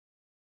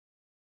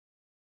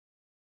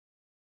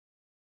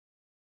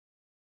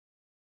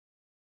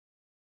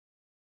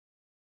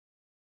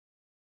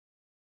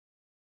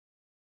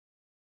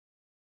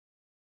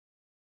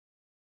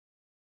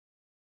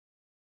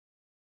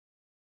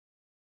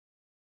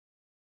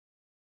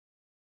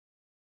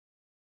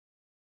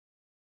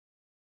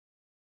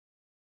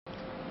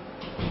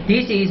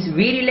This is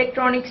Veer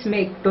Electronics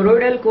make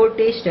Toroidal Core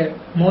Tester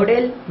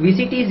model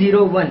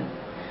VCT-01.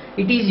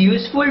 It is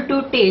useful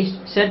to test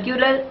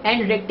circular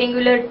and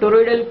rectangular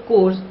toroidal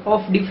cores of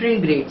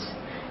different grades.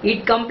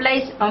 It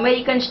complies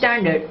American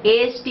standard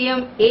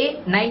ASTM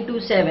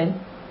A927.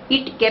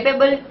 It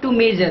capable to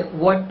measure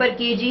watt per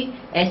kg,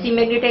 AC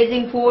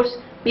magnetizing force,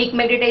 peak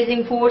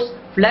magnetizing force,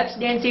 flux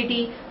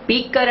density,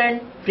 peak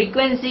current,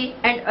 frequency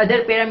and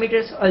other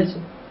parameters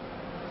also.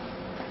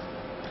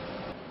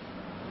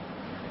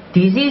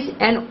 This is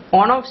an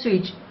on-off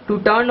switch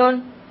to turn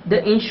on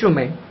the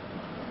instrument.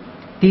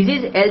 This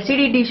is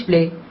LCD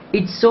display.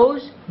 It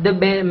shows the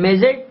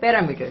measured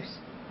parameters.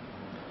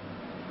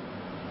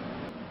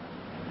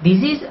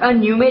 This is a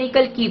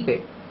numerical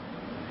keypad.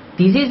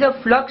 This is a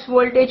flux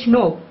voltage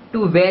knob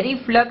to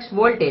vary flux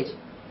voltage,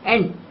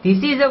 and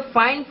this is a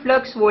fine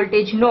flux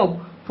voltage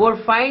knob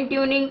for fine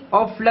tuning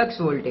of flux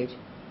voltage.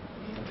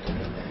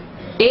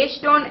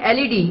 Test on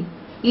LED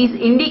is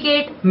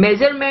indicate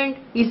measurement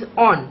is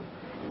on,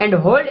 and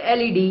hold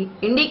LED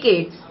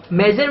indicates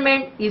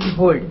measurement is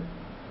hold.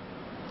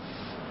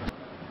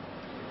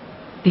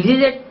 This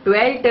is a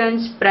 12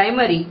 turns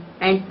primary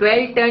and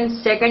 12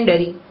 turns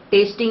secondary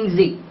testing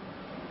jig.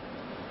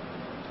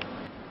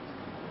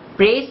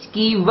 Press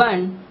key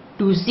 1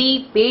 to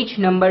see page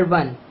number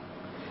 1.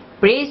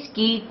 Press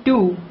key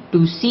 2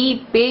 to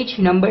see page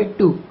number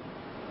 2.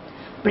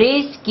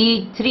 Press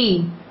key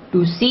 3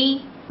 to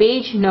see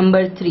page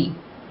number 3.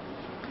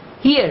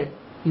 Here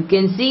you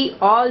can see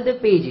all the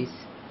pages.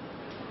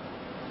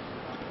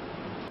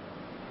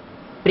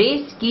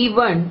 Press key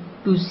 1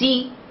 to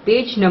see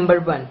page number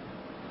 1.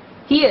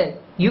 Here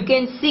you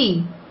can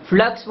see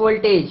flux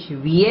voltage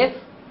VF,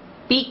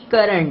 peak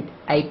current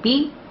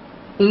IP,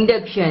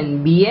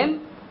 induction BM,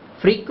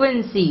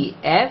 frequency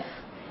F,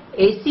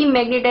 AC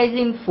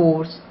magnetizing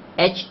force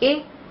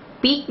HA,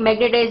 peak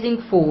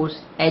magnetizing force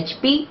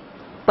HP,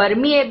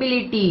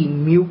 permeability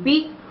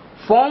μP,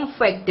 form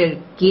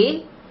factor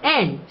K,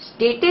 and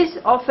status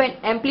of an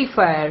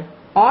amplifier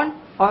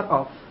on or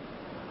off.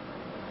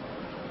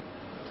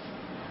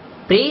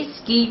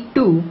 Press key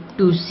 2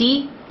 to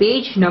see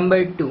page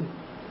number 2.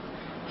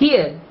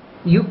 Here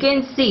you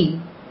can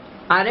see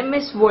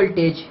RMS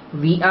voltage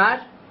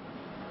VR,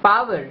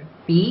 power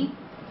P,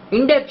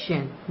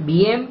 induction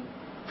BM,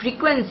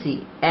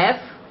 frequency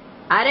F,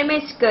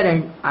 RMS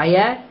current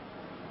IR,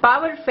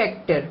 power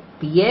factor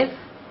PF,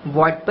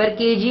 watt per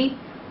kg,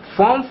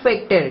 form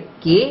factor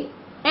K,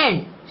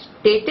 and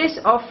status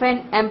of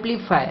an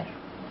amplifier.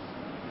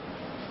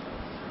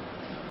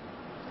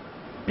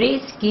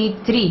 Press key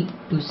 3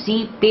 to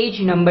see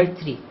page number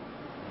 3.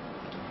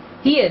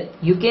 Here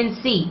you can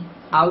see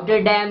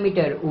outer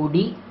diameter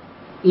OD,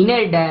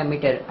 inner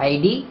diameter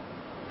ID,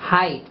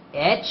 height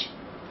H,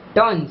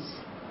 turns,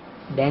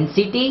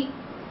 density,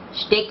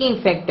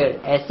 stacking factor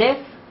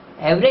SF,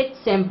 average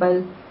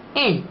sample,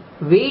 and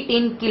weight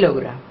in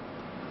kilogram.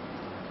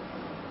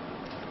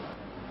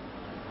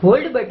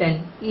 Hold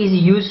button is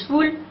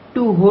useful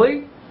to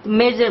hold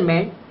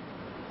measurement.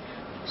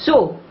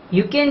 So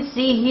you can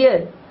see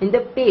here in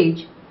the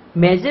page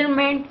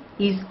measurement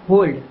is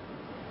hold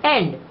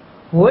and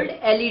hold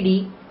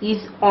LED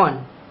is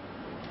on.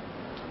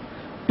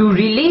 To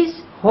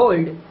release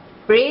hold,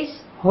 press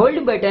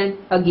hold button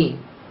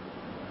again.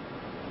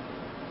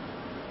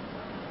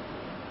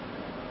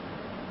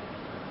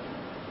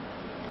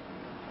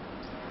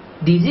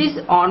 This is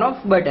on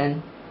off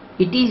button.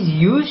 It is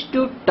used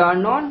to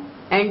turn on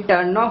and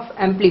turn off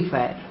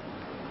amplifier.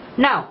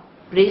 Now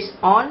press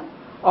on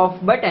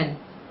off button.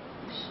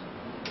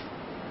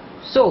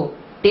 So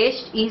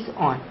test is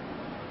on.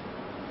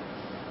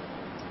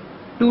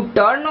 To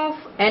turn off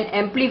an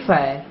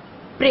amplifier,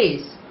 press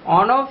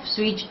on off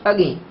switch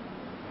again.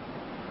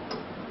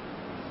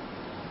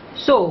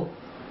 So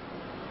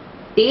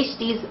test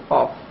is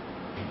off.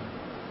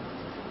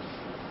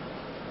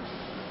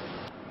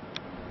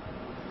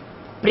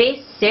 Press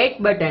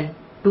set button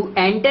to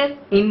enter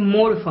in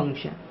mode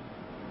function.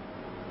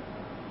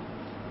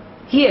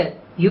 Here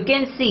you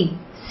can see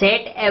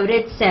set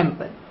average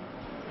sample.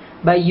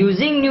 By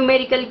using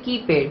numerical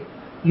keypad,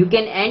 you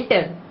can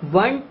enter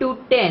 1 to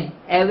 10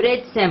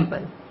 average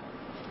sample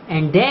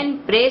and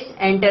then press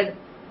enter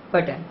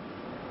button.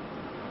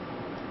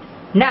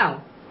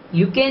 Now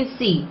you can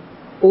see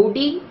OD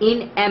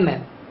in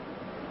mm.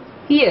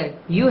 Here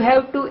you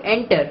have to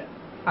enter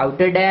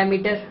outer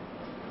diameter,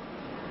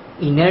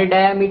 inner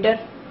diameter,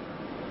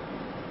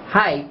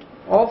 height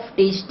of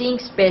testing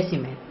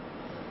specimen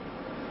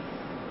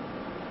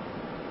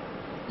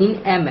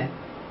in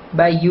mm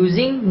by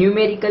using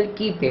numerical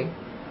keypad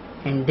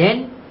and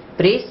then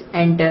press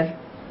enter.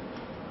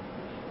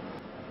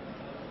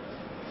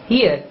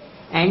 Here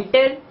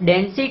enter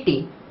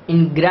density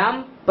in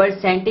gram per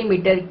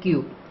centimeter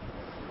cube,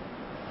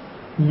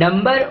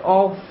 number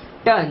of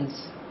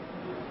turns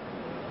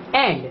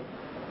and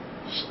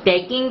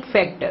stacking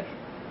factor.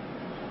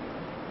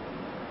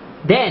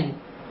 Then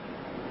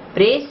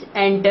press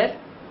enter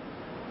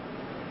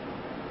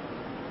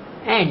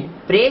and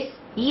press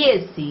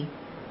ESC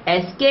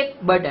escape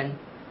button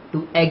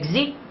to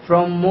exit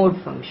from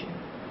mode function.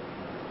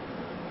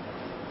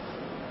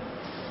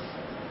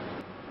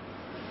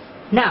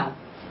 Now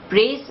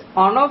press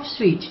on off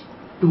switch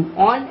to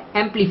on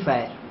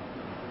amplifier.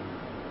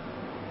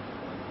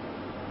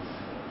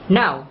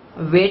 Now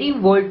vary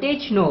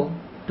voltage knob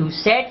to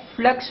set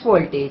flux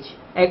voltage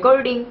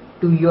according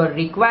to your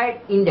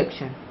required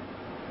induction.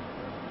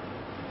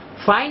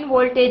 Fine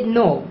voltage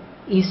knob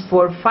is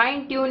for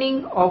fine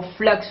tuning of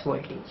flux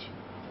voltage.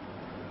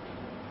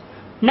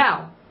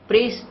 Now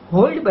press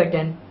hold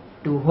button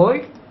to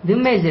hold the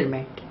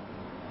measurement.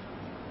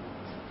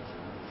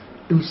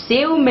 To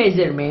save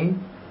measurement,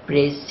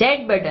 press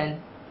set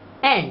button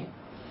and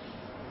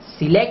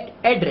select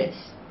address,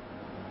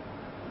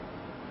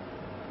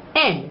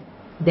 and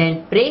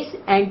then press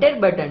enter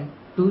button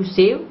to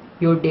save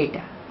your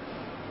data.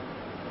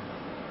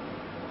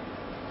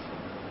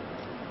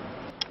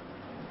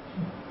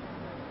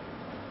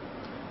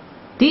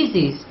 This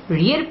is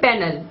rear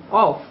panel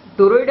of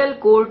Toroidal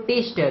Core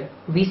Tester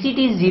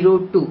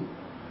VCT-02.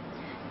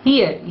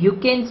 Here you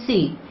can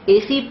see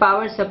AC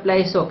power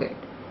supply socket.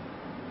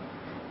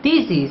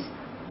 This is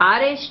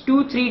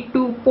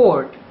RS-232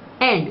 port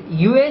and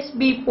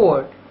USB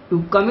port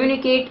to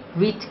communicate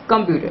with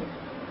computer.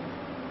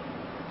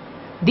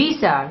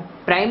 These are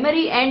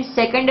primary and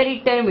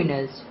secondary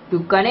terminals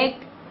to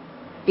connect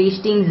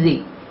testing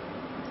zig.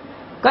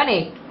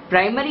 Connect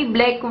primary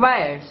black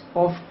wires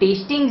of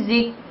testing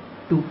zig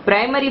to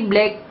primary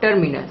black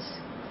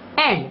terminals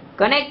and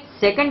connect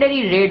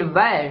secondary red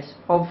wires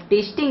of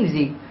testing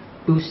zig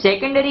to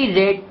secondary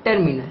red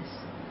terminals.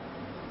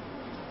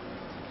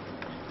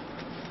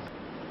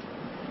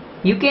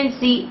 You can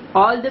see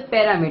all the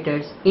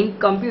parameters in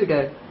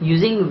computer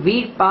using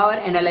Veer Power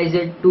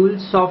Analyzer tool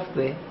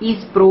software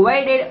is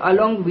provided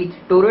along with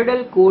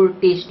Toroidal Core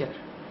Tester.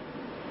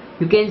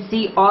 You can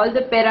see all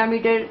the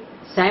parameters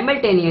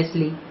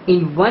simultaneously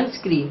in one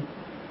screen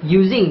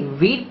using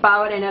Veer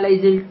Power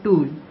Analyzer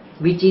tool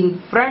which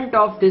in front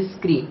of the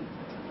screen.